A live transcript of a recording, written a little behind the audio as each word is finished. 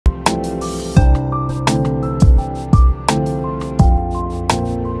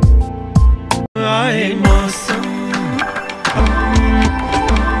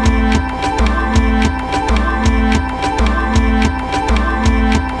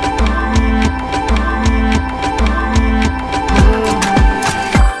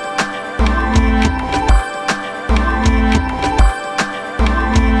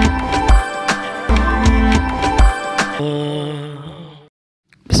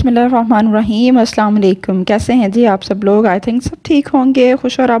बिस्मिल्लाहिर्रहमानिर्रहीम। अस्सलाम वालेकुम। कैसे हैं जी आप सब लोग? आई थिंक सब ठीक होंगे,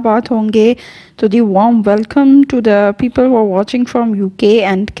 खुश और आबाद होंगे। तो दी warm welcome to the people who are watching from UK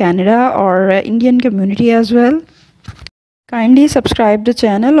and Canada और Indian community as well. Kindly subscribe the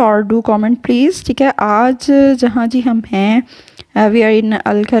channel और डू कमेंट प्लीज़। ठीक है, आज जहाँ जी हम हैं we are in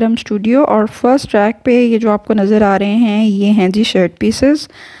Alkaram studio और फर्स्ट ट्रैक पे ये जो आपको नज़र आ रहे हैं ये हैं जी शर्ट पीसेस।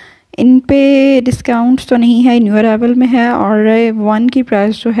 इन पे डिस्काउंट्स तो नहीं है, न्यू अराइवल में है और वन की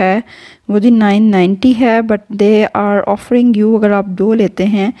प्राइस जो है वो जी 990 है, but they are offering you अगर आप दो लेते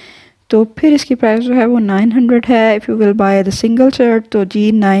हैं तो फिर इसकी प्राइस जो है वो 900 है। If you will by the single shirt तो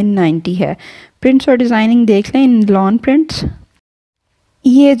जी 990 है। प्रिंट्स और डिज़ाइनिंग देख लें इन लॉन प्रिंट्स।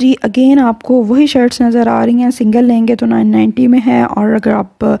 ये जी अगेन आपको वही शर्ट्स नज़र आ रही हैं, सिंगल लेंगे तो 990 में है और अगर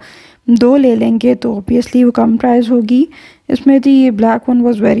आप दो ले लेंगे तो ऑब्वियसली वो कम प्राइस होगी। इसमें जी ये black one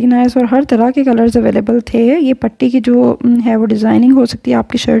was very nice और हर तरह के कलर्स अवेलेबल थे। ये पट्टी की जो है वो डिज़ाइनिंग हो सकती है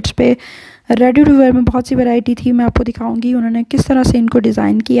आपकी शर्ट्स पे। रेडी टू वेयर में बहुत सी वैरायटी थी, मैं आपको दिखाऊंगी उन्होंने किस तरह से इनको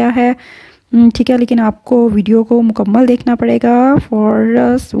डिज़ाइन किया है। ठीक है, लेकिन आपको वीडियो को मुकम्मल देखना पड़ेगा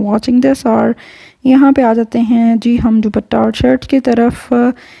फॉर वाचिंग दिस। और यहाँ पे आ जाते हैं जी हम दुपट्टा और शर्ट्स की तरफ।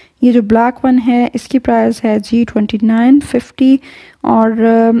 ये जो ब्लैक वन है इसकी प्राइस है जी 2950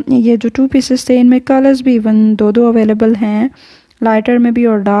 और ये जो टू पीसेस थे इनमें कलर्स भी इवन दो अवेलेबल हैं, लाइटर में भी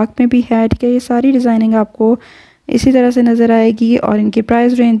और डार्क में भी है। ठीक है, ये सारी डिज़ाइनिंग आपको इसी तरह से नज़र आएगी और इनकी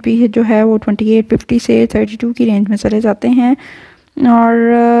प्राइस रेंज भी है जो है वो 2850 से 32 की रेंज में चले जाते हैं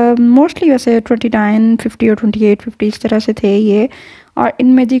और मोस्टली वैसे 2950 और 2850 इस तरह से थे ये। और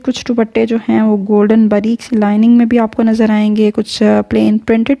इनमें जी कुछ दुपट्टे जो हैं वो गोल्डन बारीक सी लाइनिंग में भी आपको नज़र आएंगे, कुछ प्लेन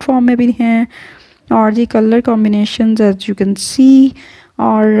प्रिंटेड फॉर्म में भी हैं और जी colour combinations as you can see.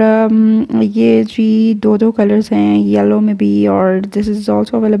 और ये जी दो कलर्स हैं येलो में भी और this is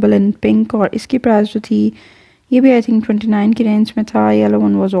also available in pink. और इसकी प्राइस जो थी ये भी आई थिंक 29 की रेंज में था। येलो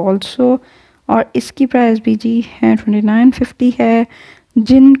वन वाज आल्सो और इसकी प्राइस भी जी है 2950 है।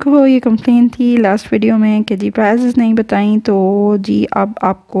 जिनको ये कंप्लेन थी लास्ट वीडियो में कि जी प्राइसेस नहीं बताई, तो जी अब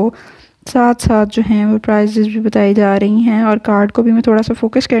आपको साथ साथ जो हैं वो प्राइसेस भी बताई जा रही हैं और कार्ड को भी मैं थोड़ा सा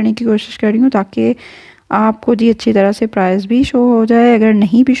फोकस करने की कोशिश कर रही हूँ ताकि आपको जी अच्छी तरह से प्राइस भी शो हो जाए। अगर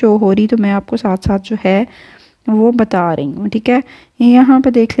नहीं भी शो हो रही तो मैं आपको साथ साथ जो है वो बता रही हूँ। ठीक है, यहाँ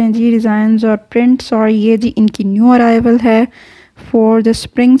पे देख लें जी डिज़ाइंस और प्रिंट्स और ये जी इनकी न्यू अराइवल है फॉर द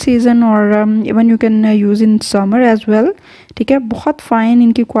स्प्रिंग सीज़न और even you can use in summer as well. ठीक है, बहुत फ़ाइन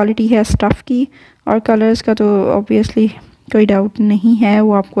इनकी क्वालिटी है स्टफ़ की और कलर्स का तो ऑब्वियसली कोई डाउट नहीं है,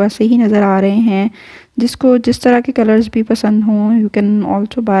 वो आपको ऐसे ही नज़र आ रहे हैं। जिसको जिस तरह के कलर्स भी पसंद हों यू कैन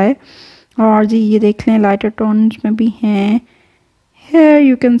ऑल्सो बाय। और जी ये देख लें लाइटर टोन्स में भी हैं। Hair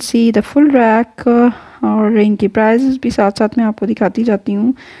you can see the full rack और इनकी प्राइसेस भी साथ साथ मैं आपको दिखाती जाती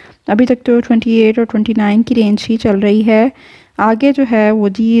हूँ। अभी तक तो 28 और 29 की रेंज ही चल रही है। आगे जो है वो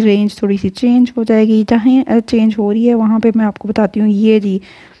जी रेंज थोड़ी सी चेंज हो जाएगी, जहाँ चेंज हो रही है वहाँ पे मैं आपको बताती हूँ। ये जी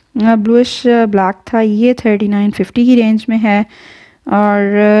ब्लूइश ब्लैक था, ये 3950 की रेंज में है।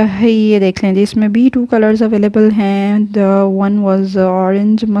 और ये देख लें जी इसमें भी टू कलर्स अवेलेबल हैं। The one was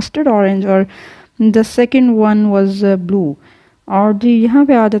orange, mustard orange और the second one was blue. और जी यहाँ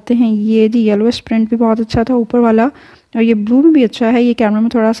पे आ जाते हैं ये जी येलोइश प्रिंट भी बहुत अच्छा था ऊपर वाला और ये ब्लू में भी अच्छा है। ये कैमरा में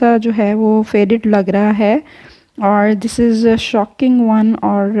थोड़ा सा जो है वो फेडेड लग रहा है और दिस इज़ शॉकिंग वन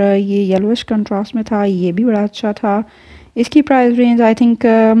और ये येलोइश कंट्रास्ट में था, ये भी बड़ा अच्छा था। इसकी price range I think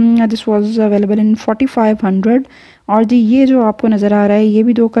this was available in 4500 और जी ये जो आपको नज़र आ रहा है ये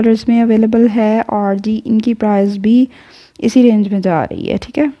भी दो कलर्स में अवेलेबल है और जी इनकी प्राइस भी इसी रेंज में जा रही है।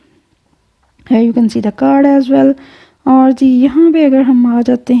 ठीक है, you can see the card as well. और जी यहाँ पे अगर हम आ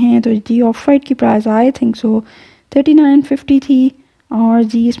जाते हैं तो जी ऑफ वाइट की प्राइस आई थिंक सो 3950 थी और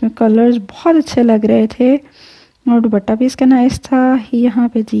जी इसमें कलर्स बहुत अच्छे लग रहे थे और दुपट्टा भी इसका नाइस था। यहाँ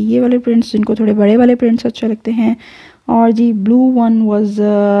पे जी ये वाले प्रिंट्स जिनको थोड़े बड़े वाले प्रिंट्स अच्छे लगते हैं और जी blue one was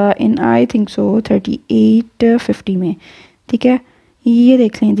in I think so 3850 में। ठीक है, ये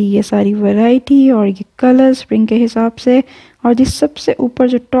देख लें जी ये सारी वैरायटी और ये कलर स्प्रिंग के हिसाब से। और जी सबसे ऊपर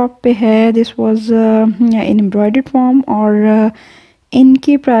जो टॉप पे है this was in embroidered form और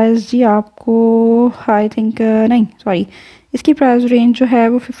इनकी प्राइस जी आपको आई थिंक नहीं सॉरी इसकी प्राइस रेंज जो है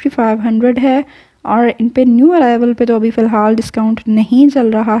वो 5500 है और इन पे न्यू अराइवल पे तो अभी फ़िलहाल डिस्काउंट नहीं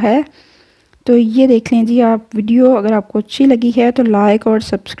चल रहा है। तो ये देख लें जी आप वीडियो अगर आपको अच्छी लगी है तो लाइक और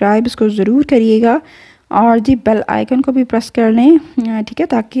सब्सक्राइब इसको ज़रूर करिएगा और जी बेल आइकन को भी प्रेस कर लें। ठीक है,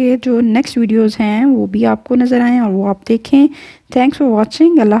 ताकि जो नेक्स्ट वीडियोस हैं वो भी आपको नज़र आएँ और वो आप देखें। Thanks for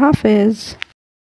watching. अल्लाह हाफिज़।